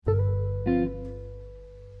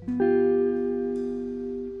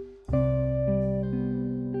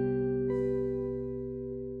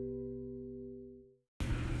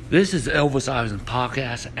This is Elvis Iverson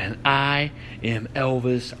Podcast, and I am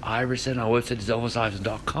Elvis Iverson. Our website is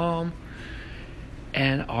elvisiverson.com,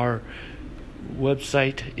 and our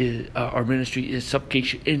website is our ministry is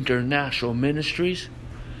Supplication International Ministries.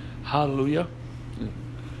 Hallelujah.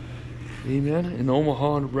 Amen. In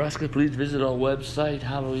Omaha, Nebraska, please visit our website.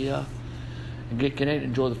 Hallelujah. And get connected.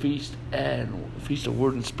 Enjoy the feast and feast of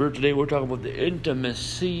Word and Spirit. Today we're talking about the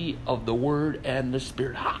intimacy of the Word and the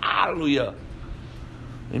Spirit. Hallelujah.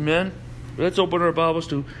 Amen. Let's open our Bibles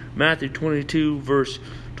to Matthew 22, verse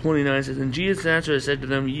 29. It says, "And Jesus answered and said to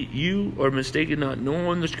them, You are mistaken, not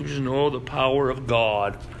knowing the Scriptures, nor the power of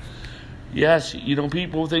God." Yes,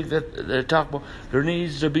 people think that they talk about there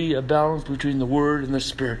needs to be a balance between the Word and the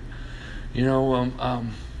Spirit. See,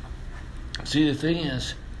 the thing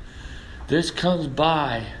is, this comes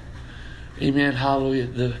by, amen, hallelujah,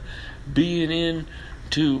 the being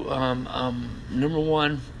into, number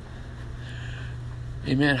one,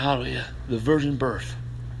 amen, hallelujah, the virgin birth,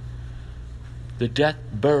 the death,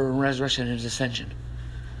 burial, and resurrection, and His ascension,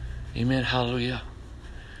 amen, hallelujah,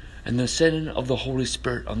 and the sending of the Holy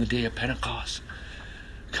Spirit on the day of Pentecost.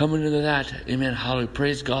 Coming into that, amen, hallelujah,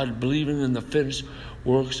 praise God, believing in the finished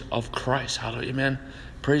works of Christ, hallelujah, amen,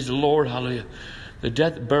 praise the Lord, hallelujah. The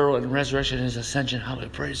death, burial, and resurrection and His ascension. Hallelujah.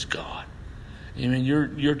 Praise God. Amen.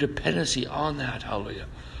 Your dependency on that. Hallelujah.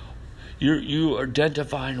 You are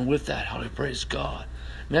identifying with that. Hallelujah. Praise God.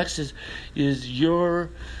 Next is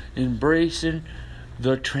your embracing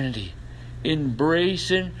the Trinity.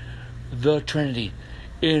 Embracing the Trinity.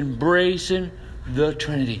 Embracing the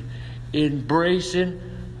Trinity. Embracing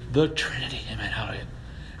the Trinity. Amen. Hallelujah.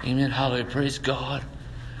 Amen. Hallelujah. Praise God.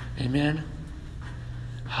 Amen.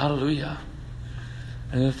 Hallelujah.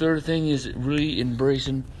 And the third thing is really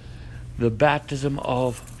embracing the baptism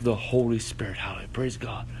of the Holy Spirit. Hallelujah. Praise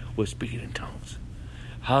God. We're speaking in tongues.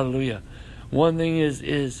 Hallelujah. One thing is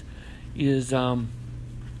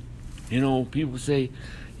people say,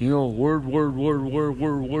 word,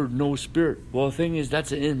 no spirit. Well, the thing is,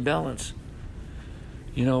 that's an imbalance.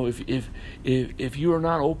 If you are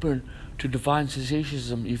not open to divine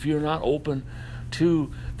sensationalism, if you're not open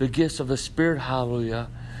to the gifts of the Spirit, hallelujah,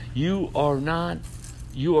 you are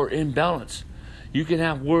in balance. You can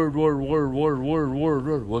have word. Well, we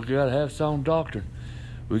got to have sound doctrine.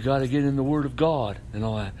 We got to get in the Word of God and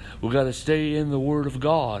all that. We got to stay in the Word of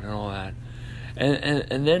God and all that.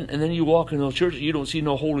 And then you walk into a church, you don't see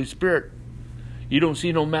no Holy Spirit. You don't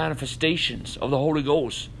see no manifestations of the Holy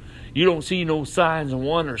Ghost. You don't see no signs and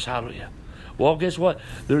wonders. Hallelujah. Well, guess what?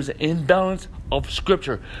 There's an imbalance of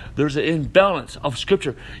Scripture. There's an imbalance of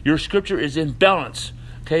Scripture. Your Scripture is in balance.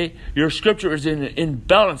 Okay, your Scripture is in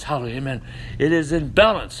balance. Hallelujah, amen. It is in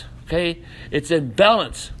balance. Okay, it's in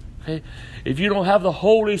balance. Okay, if you don't have the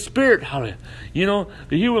Holy Spirit, hallelujah,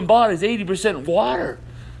 the human body is 80% water.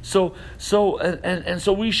 So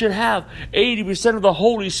we should have 80% of the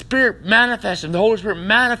Holy Spirit manifesting. The Holy Spirit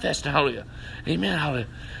manifesting. Hallelujah, amen. Hallelujah.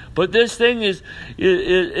 But this thing is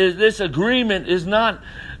this agreement is not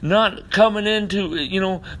coming into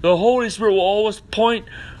the Holy Spirit will always point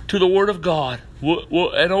to the Word of God,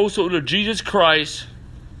 and also to Jesus Christ.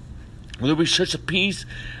 There will be such a peace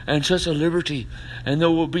and such a liberty, and there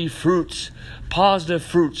will be fruits, positive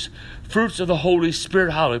fruits of the Holy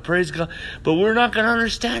Spirit. Hallelujah, praise God. But we're not going to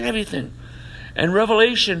understand everything, and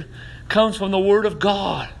revelation comes from the Word of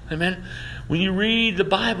God. Amen. When you read the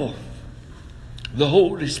Bible, the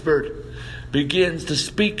Holy Spirit begins to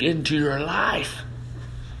speak into your life.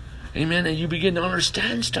 Amen. And you begin to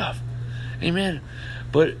understand stuff. Amen.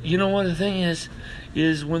 But you know what the thing is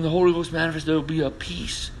when the Holy Ghost manifests, there will be a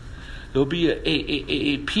peace. There will be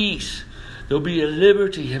a peace. There will be a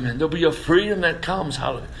liberty. Amen. There will be a freedom that comes.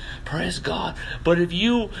 Hallelujah. Praise God. But if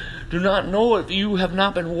you do not know it, if you have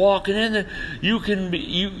not been walking in it, you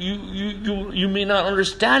may not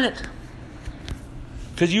understand it.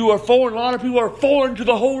 Because you are foreign. A lot of people are foreign to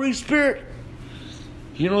the Holy Spirit.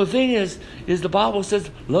 The thing is the Bible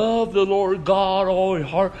says, love the Lord God all your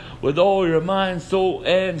heart, with all your mind, soul,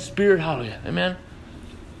 and spirit. Hallelujah. Amen.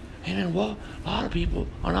 Amen. Well, a lot of people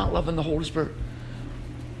are not loving the Holy Spirit.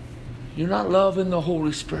 You're not loving the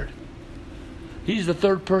Holy Spirit. He's the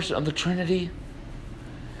third person of the Trinity.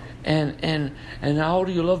 And how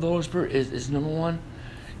do you love the Holy Spirit? Is number one,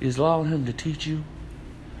 is allowing Him to teach you,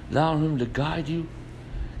 allowing Him to guide you.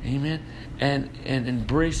 Amen. And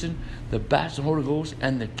embracing the baptism of the Holy Ghost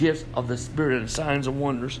and the gifts of the Spirit and signs and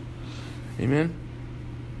wonders. Amen.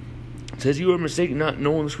 It says, you are mistaken, not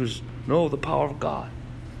knowing the Scriptures, know the power of God.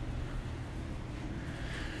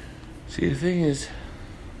 See, the thing is,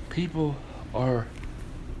 people are,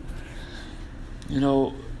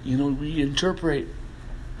 we interpret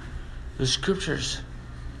the Scriptures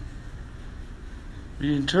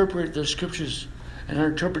We interpret the scriptures, and our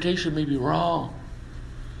interpretation may be wrong.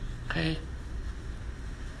 Okay?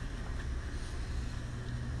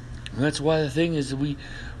 And that's why the thing is that we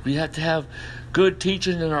have to have good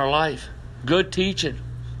teaching in our life. Good teaching.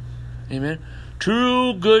 Amen.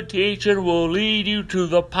 True good teaching will lead you to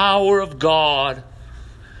the power of God.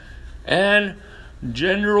 And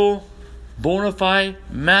general bona fide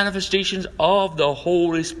manifestations of the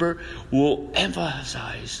Holy Spirit will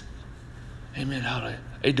emphasize, amen, hallelujah,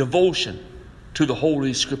 a devotion to the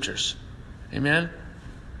Holy Scriptures. Amen.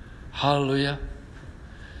 Hallelujah.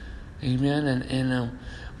 Amen.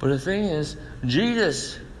 But the thing is,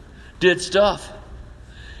 Jesus did stuff.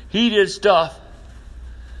 He did stuff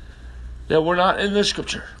that were not in the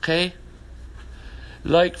Scripture. Okay.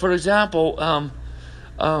 Like, for example,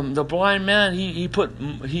 the blind man, he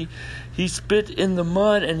spit in the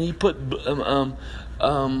mud and he put mud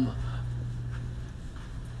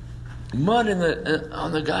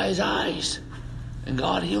on the guy's eyes, and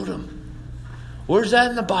God healed him. Where's that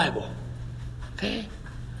in the Bible? Okay.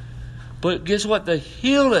 But guess what? The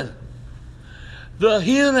healing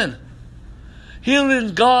is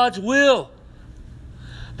God's will.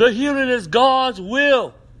 The healing is God's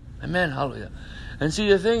will. Amen. Hallelujah. And see,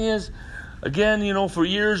 the thing is, again, for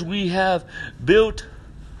years we have built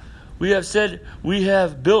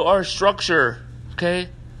our structure, okay?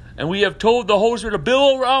 And we have told the Holy Spirit to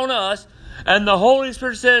build around us, and the Holy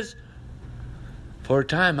Spirit says, for a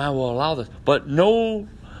time I will allow this. But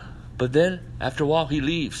then after a while he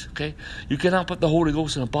leaves, okay? You cannot put the Holy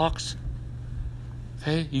Ghost in a box.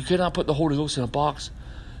 Okay? You cannot put the Holy Ghost in a box.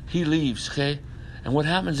 He leaves, okay? And what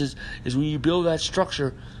happens is when you build that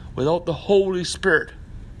structure without the Holy Spirit,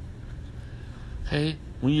 okay?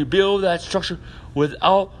 When you build that structure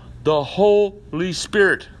without the Holy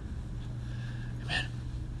Spirit, amen,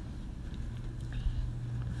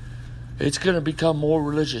 it's going to become more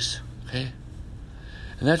religious, okay?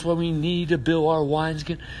 And that's why we need to build our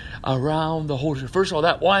wineskin around the Holy Spirit. First of all,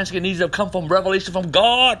 that wineskin needs to come from revelation from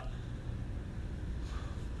God.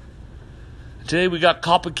 Today we got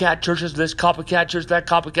copycat churches, this copycat church, that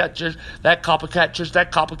copycat church, that copycat church,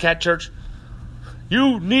 that copycat church.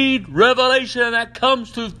 You need revelation, and that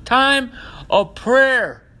comes through time of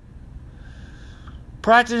prayer.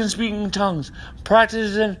 Practicing speaking in tongues.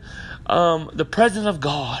 Practicing the presence of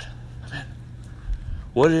God. Amen.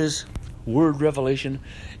 What is word revelation?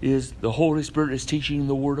 Is the Holy Spirit is teaching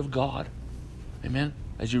the Word of God. Amen.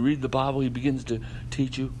 As you read the Bible, He begins to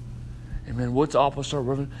teach you. Amen. What's apostolic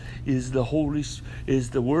revelation? Is the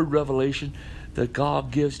word revelation that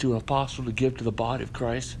God gives to an apostle to give to the body of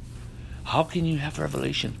Christ. How can you have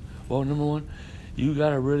revelation? Well, number one, you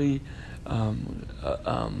got to really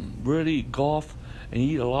golf and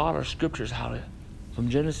eat a lot of scriptures. From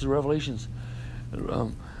Genesis to Revelations,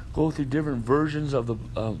 go through different versions of the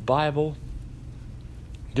Bible,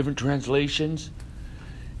 different translations,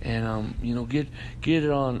 and get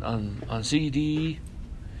it on CD.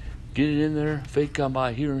 Get it in there. Faith come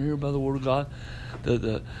by hearing by the Word of God.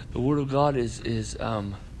 The Word of God is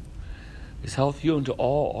healthy unto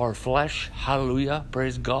all our flesh. Hallelujah.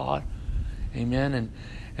 Praise God. Amen.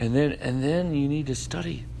 And then you need to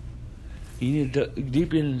study. You need to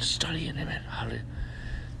deep in studying. Amen. Hallelujah.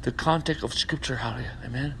 The context of Scripture. Hallelujah.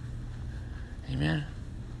 Amen. Amen.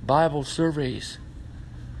 Bible surveys.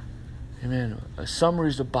 Amen.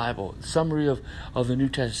 Summaries of Bible. Summary of the New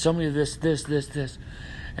Testament. Summary of this.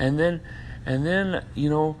 And then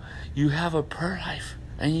you have a prayer life,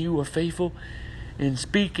 and you are faithful in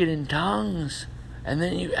speaking in tongues. And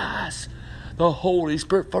then you ask the Holy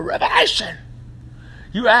Spirit for revelation.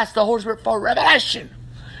 You ask the Holy Spirit for revelation.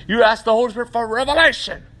 You ask the Holy Spirit for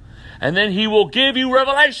revelation. And then He will give you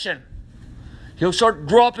revelation. He'll start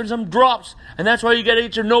dropping some drops. And that's why you got to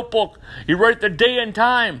get your notebook. You write the day and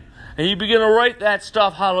time. And you begin to write that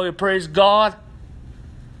stuff. Hallelujah. Praise God.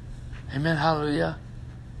 Amen. Hallelujah.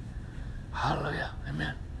 Hallelujah.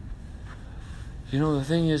 Amen. The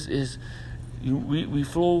thing is we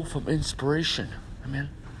flow from inspiration. Amen.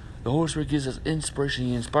 The Holy Spirit gives us inspiration.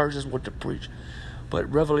 He inspires us what to preach.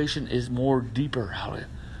 But revelation is more deeper. Hallelujah.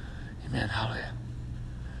 Amen. Hallelujah.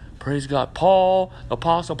 Praise God. Paul,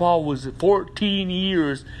 Apostle Paul, was 14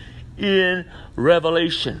 years in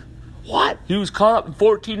revelation. What? He was caught up in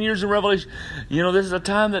 14 years in revelation. This is a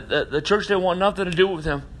time that the church didn't want nothing to do with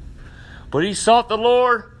him. But he sought the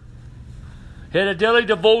Lord. He had a daily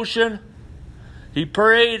devotion. He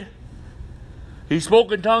prayed. He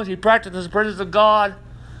spoke in tongues. He practiced the presence of God.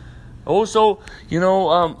 Also, he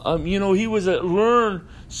was a learned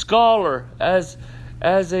scholar as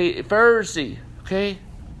a Pharisee. Okay,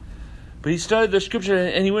 but he studied the Scripture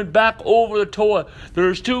and he went back over the Torah.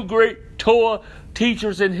 There's two great Torah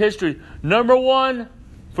teachers in history. Number one,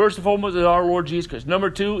 first and foremost, is our Lord Jesus Christ. Number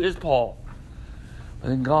two is Paul.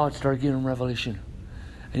 And then God started giving him revelation.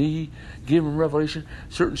 And He gave him revelation.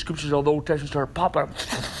 Certain scriptures of the Old Testament started popping up.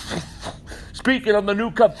 Speaking of the new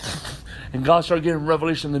covenant. And God started giving him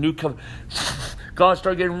revelation of the new covenant. God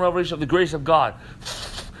started giving him revelation of the grace of God.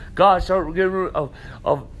 God started giving him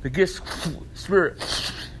of the gifts Spirit.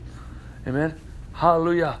 Amen.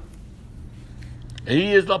 Hallelujah.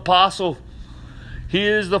 He is the apostle. He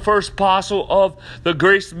is the first apostle of the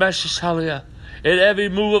grace message. Hallelujah. In every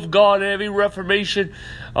move of God, in every reformation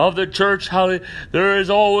of the church, hallelujah, there is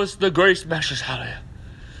always the grace message. Hallelujah.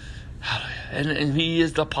 Hallelujah. And He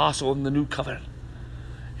is the apostle in the new covenant.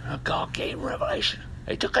 God gave revelation.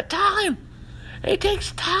 It took a time. It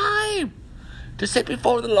takes time to sit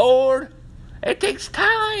before the Lord. It takes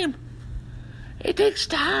time. It takes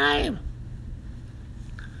time.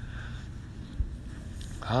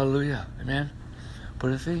 Hallelujah. Amen.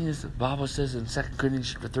 But the thing is, the Bible says in 2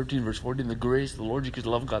 Corinthians 13, verse 14, the grace of the Lord, you can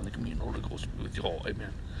love God and the communion of the Holy Ghost be with you all.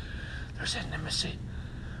 Amen. There's intimacy.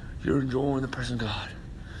 You're enjoying the presence of God.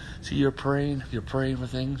 See, you're praying for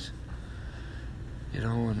things.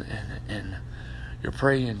 And you're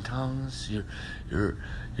praying in tongues. You're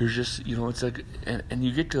just, it's like, and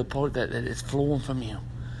you get to the point that it's flowing from you.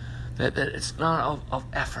 That it's not of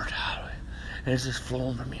effort. Hallelujah. And it's just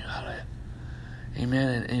flowing from you. Hallelujah.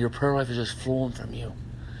 Amen. And your prayer life is just flowing from you.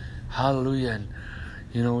 Hallelujah. And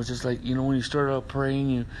it's just like, when you start out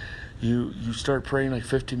praying, you start praying like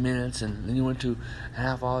 50 minutes, and then you went to a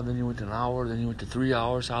half hour, then you went to an hour, then you went to 3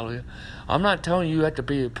 hours. Hallelujah. I'm not telling you have to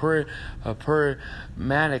be a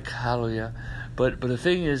prayer-matic. Hallelujah. But the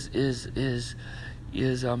thing is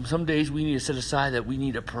some days we need to set aside that we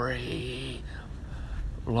need to pray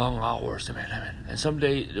long hours. Amen. And some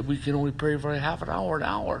days we can only pray for like half an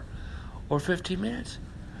hour, or 15 minutes.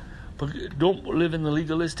 But don't live in the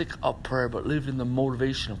legalistic of prayer, but live in the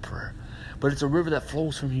motivation of prayer. But it's a river that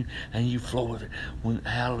flows from you, and you flow with it.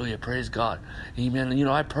 Hallelujah, praise God. Amen. And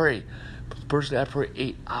I pray. Personally, I pray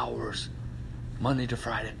 8 hours, Monday to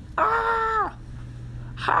Friday.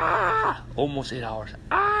 Almost 8 hours.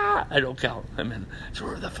 I don't count. Amen. It's a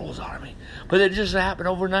river that flows out of me. But it just happened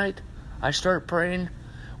overnight. I started praying.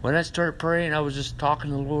 When I started praying, I was just talking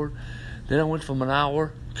to the Lord. Then I went from an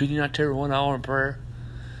hour. Could you not tarry 1 hour in prayer?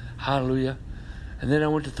 Hallelujah. And then I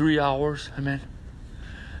went to 3 hours. Amen.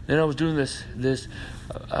 Then I was doing this.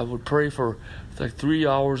 I would pray for like 3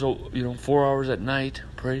 hours, 4 hours at night.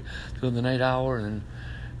 Pray during the night hour, and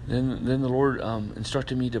then the Lord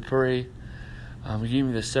instructed me to pray. He gave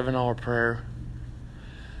me the 7-hour prayer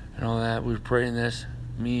and all that. We were praying this,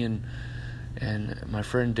 me and my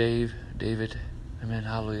friend David. Amen.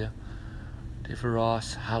 Hallelujah. David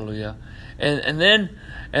Ross. Hallelujah. And then,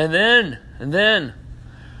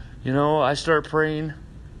 I start praying.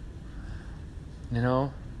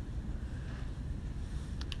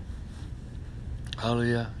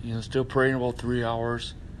 Hallelujah. Still praying about 3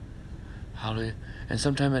 hours. Hallelujah. And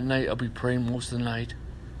sometime at night, I'll be praying most of the night.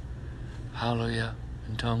 Hallelujah.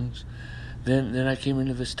 In tongues. Then I came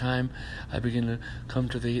into this time. I began to come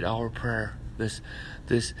to the 8-hour prayer.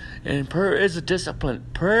 And prayer is a discipline.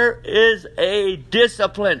 Prayer is a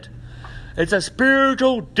discipline. It's a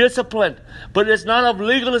spiritual discipline. But it's not of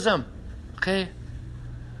legalism. Okay?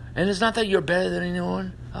 And it's not that you're better than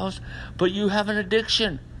anyone else. But you have an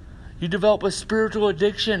addiction. You develop a spiritual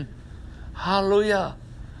addiction. Hallelujah.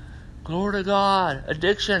 Glory to God.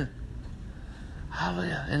 Addiction.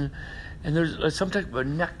 Hallelujah. And there's some type of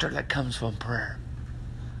nectar that comes from prayer.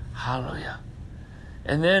 Hallelujah.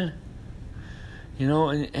 And then,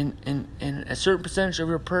 and a certain percentage of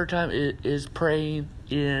your prayer time is praying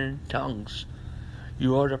in tongues.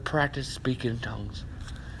 You are to practice speaking in tongues.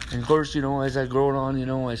 And of course, as I grow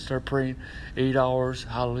on, I start praying 8 hours.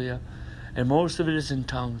 Hallelujah. And most of it is in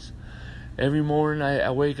tongues. Every morning I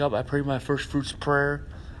wake up, I pray my first fruits prayer.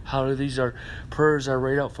 Hallelujah. These are prayers I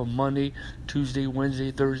write out from Monday, Tuesday,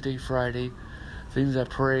 Wednesday, Thursday, Friday. Things I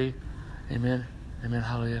pray. Amen. Amen.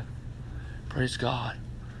 Hallelujah. Praise God.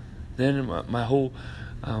 Then my whole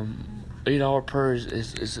 8-hour prayer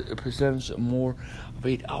is a percentage more of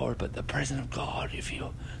 8 hours, but the presence of God, you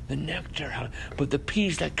feel the nectar, but the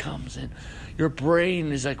peace that comes in. Your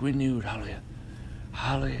brain is like renewed. Hallelujah.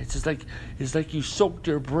 Hallelujah. It's like you soaked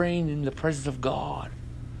your brain in the presence of God.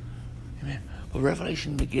 Amen. But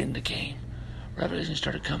revelation began to came. Revelation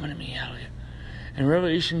started coming to me. Hallelujah. And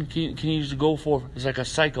revelation continues to go forth. It's like a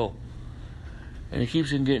cycle. And it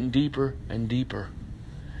keeps on getting deeper and deeper.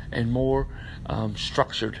 And more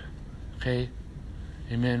structured. Okay?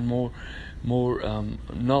 Amen. More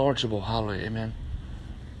knowledgeable. Hallelujah. Amen.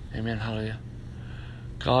 Amen. Hallelujah.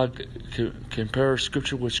 God compare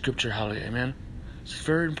Scripture with Scripture. Hallelujah. Amen. It's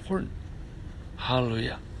very important.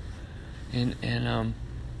 Hallelujah. And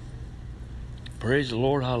praise the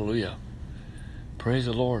Lord. Hallelujah. Praise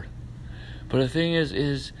the Lord. But the thing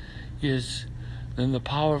is then the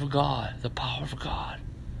power of God. The power of God.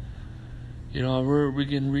 You know, we're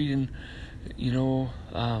begin reading, you know,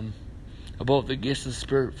 about the gifts of the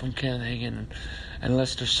Spirit from Kenneth Hagin and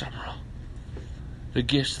Lester Summerall. The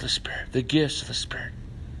gifts of the Spirit. The gifts of the Spirit.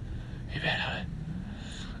 Amen.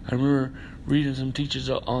 I remember reading some teachings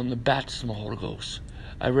on the baptism of the Holy Ghost.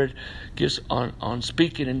 I read gifts on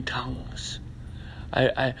speaking in tongues.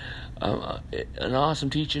 An awesome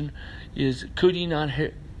teaching is Could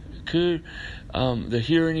the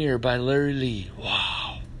Hearing Ear by Larry Lee.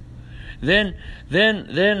 Wow. Then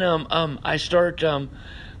I start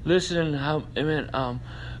listening how Kenneth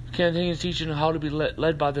Hagin's teaching how to be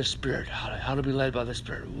led by the Spirit. How to be led by the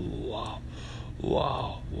Spirit. Wow.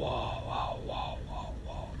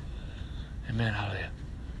 Amen. Hallelujah.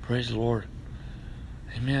 Praise the Lord.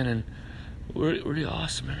 Amen. And really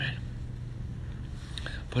awesome. Amen.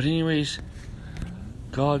 But anyways,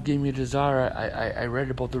 God gave me a desire. I read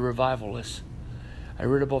about the revivalists. I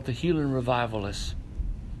read about the healing revivalists.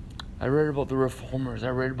 I read about the reformers. I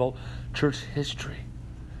read about church history.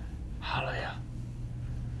 Hallelujah.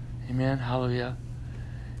 Amen. Hallelujah.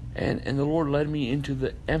 And the Lord led me into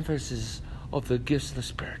the emphasis of the gifts of the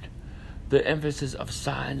Spirit. The emphasis of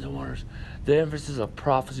signs and wonders. The emphasis of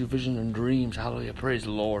prophecy, vision, and dreams. Hallelujah. Praise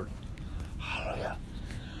the Lord. Hallelujah.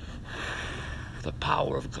 The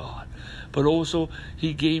power of God. But also,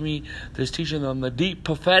 He gave me this teaching on the deep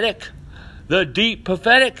prophetic. The deep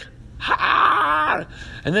prophetic. Ha!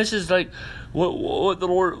 And this is like what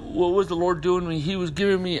was the Lord doing to me? He was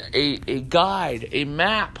giving me a guide, a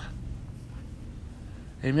map.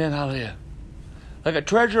 Amen. Hallelujah. Like a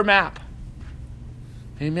treasure map.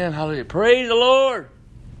 Amen. Hallelujah. Praise the Lord.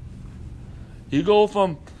 You go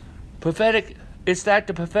from prophetic, it's that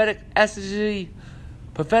to prophetic ecstasy,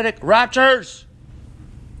 prophetic raptures.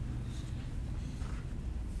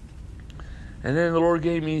 And then the Lord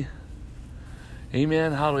gave me,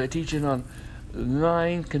 amen, hallelujah, teaching on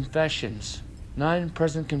 9 confessions, 9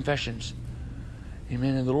 present confessions.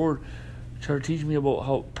 Amen. And the Lord started teaching me about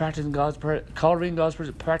how practicing God's prayer, cultivating God's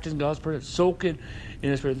prayer, practicing God's prayer, soaking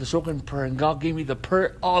in His Spirit, the soaking prayer. And God gave me the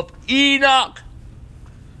prayer of Enoch.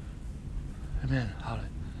 Amen. Hallelujah.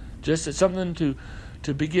 Just as something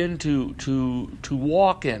to begin to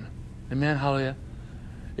walk in. Amen. Hallelujah.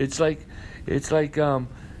 It's like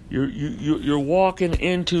you're walking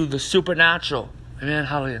into the supernatural. Amen.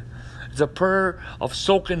 Hallelujah. It's a prayer of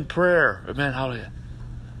soaking prayer. Amen. Hallelujah.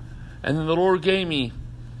 And then the Lord gave me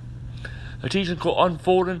a teaching called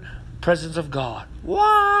Unfolding Presence of God.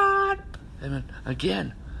 What? Amen.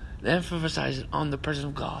 Again, emphasizing on the presence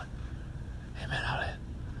of God. Amen. Hallelujah.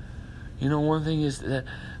 You know, one thing is that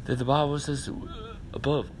the Bible says,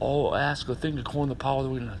 above all ask or think according to the power of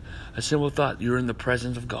the weakness. A simple thought, you're in the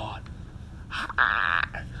presence of God.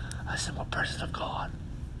 A simple presence of God.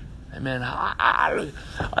 Amen. Hallelujah.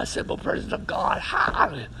 A simple presence of God.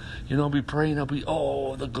 Hallelujah. You know, I'll be praying.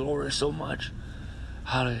 The glory is so much.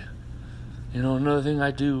 Hallelujah. You know, another thing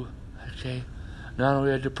I do, okay, not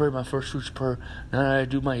only I do pray my first fruits prayer, not only I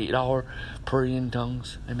do my 8-hour praying in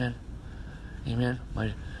tongues. Amen. Amen.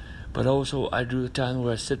 But also I do the time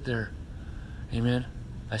where I sit there. Amen.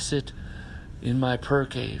 I sit in my prayer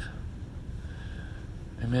cave.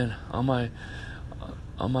 Amen. On my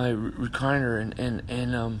recliner and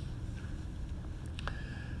amen.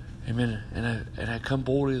 And I come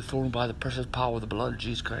boldly to the throne by the precious power of the blood of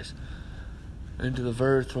Jesus Christ into the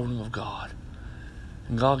very throne of God.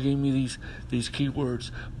 And God gave me these key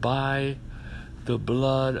words. By the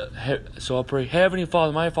blood. So I pray, Heavenly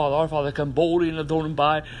Father, my Father, our Father, come boldly in the throne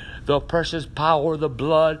by the precious power of the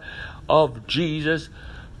blood of Jesus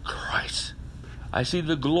Christ. I see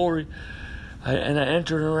the glory, and I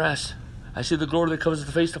enter and rest. I see the glory that covers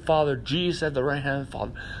the face of the Father, Jesus at the right hand of the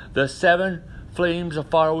Father. The 7 flames of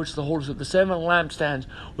fire which the Holy Spirit, the 7 lampstands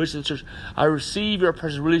which is the church. I receive your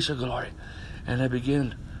presence, release your glory. And I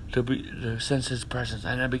begin to sense His presence.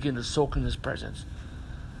 And I begin to soak in His presence.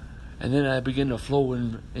 And then I begin to flow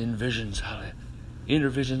in visions, hallelujah. Inner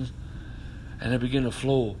visions. And I begin to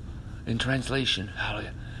flow in translation,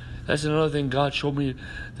 hallelujah. That's another thing God showed me,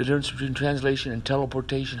 the difference between translation and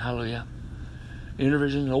teleportation, hallelujah. Inner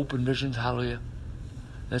visions and open visions, hallelujah.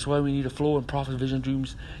 That's why we need to flow in prophet vision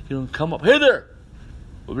dreams. You know, come up hither.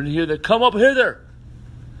 We're going to hear that come up hither.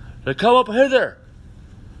 They come up hither.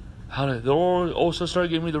 Hallelujah. The Lord also started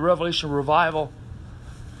giving me the revelation of revival.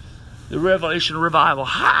 The revelation of revival.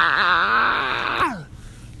 Ha!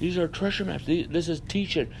 These are treasure maps. This is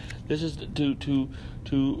teaching. This is to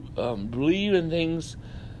believe in things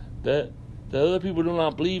that other people do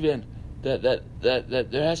not believe in. That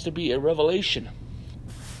there has to be a revelation.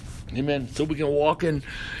 Amen. So we can walk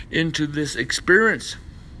into this experience.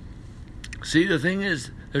 See, the thing is,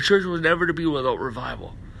 the church was never to be without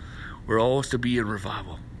revival. We're always to be in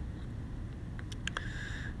revival.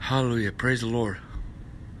 Hallelujah. Praise the Lord.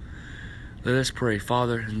 Let us pray.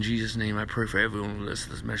 Father, in Jesus' name, I pray for everyone who listens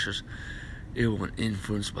to this message. It will be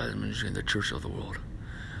influenced by the ministry in the church of the world.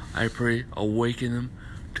 I pray, awaken them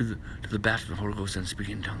to the baptism of the Holy Ghost and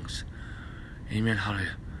speaking in tongues. Amen.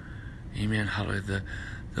 Hallelujah. Amen. Hallelujah.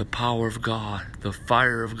 The power of God, the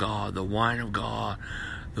fire of God, the wine of God,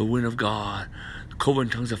 the wind of God, the cloven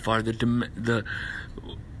tongues of fire, the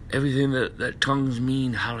everything that tongues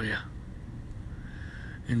mean. Hallelujah.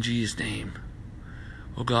 In Jesus' name.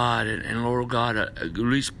 Oh God, and Lord God,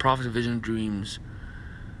 release prophets, vision, dreams.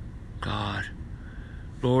 God.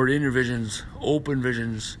 Lord, inner visions, open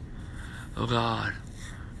visions. Oh God.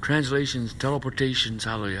 Translations, teleportations,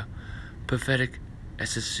 hallelujah. Prophetic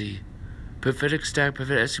SSC. Prophetic stack,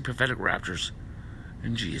 prophetic SC, prophetic raptures.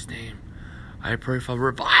 In Jesus' name. I pray for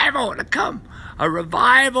revival to come. A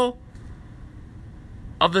revival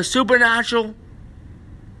of the supernatural,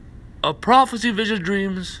 of prophecy, vision,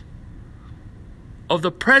 dreams, of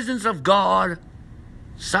the presence of God,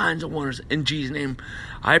 signs and wonders. In Jesus' name.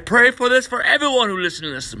 I pray for this for everyone who listens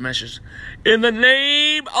to this message. In the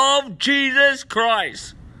name of Jesus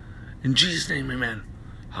Christ. In Jesus' name, amen.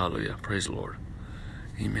 Hallelujah. Praise the Lord.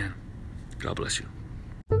 Amen. God bless you.